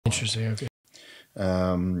Interesting. Okay.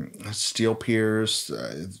 Steel piers,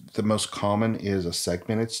 the most common is a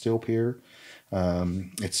segmented steel pier.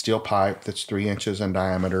 It's steel pipe that's 3 inches in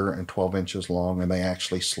diameter and 12 inches long, and they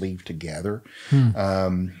actually sleeve together.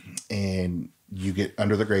 And you get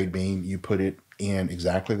under the grade beam, you put it in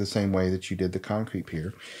exactly the same way that you did the concrete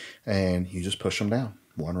pier, and you just push them down,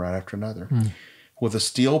 one right after another. With a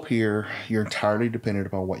steel pier, you're entirely dependent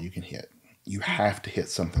upon what you can hit. You have to hit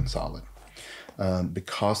something solid.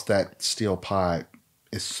 Because that steel pipe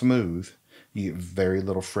is smooth, you get very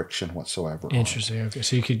little friction whatsoever. Interesting. Okay.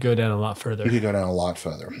 So you could go down a lot further. You could go down a lot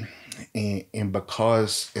further. And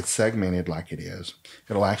because it's segmented like it is,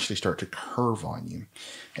 it'll actually start to curve on you.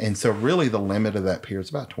 And so really the limit of that pier is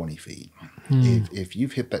about 20 feet. If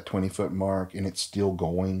you've hit that 20-foot mark and it's still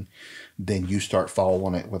going, then you start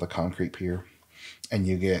following it with a concrete pier. And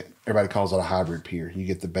you get, everybody calls it a hybrid pier. You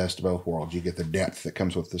get the best of both worlds. You get the depth that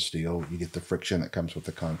comes with the steel. You get the friction that comes with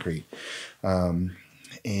the concrete.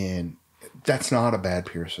 And that's not a bad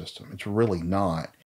pier system. It's really not.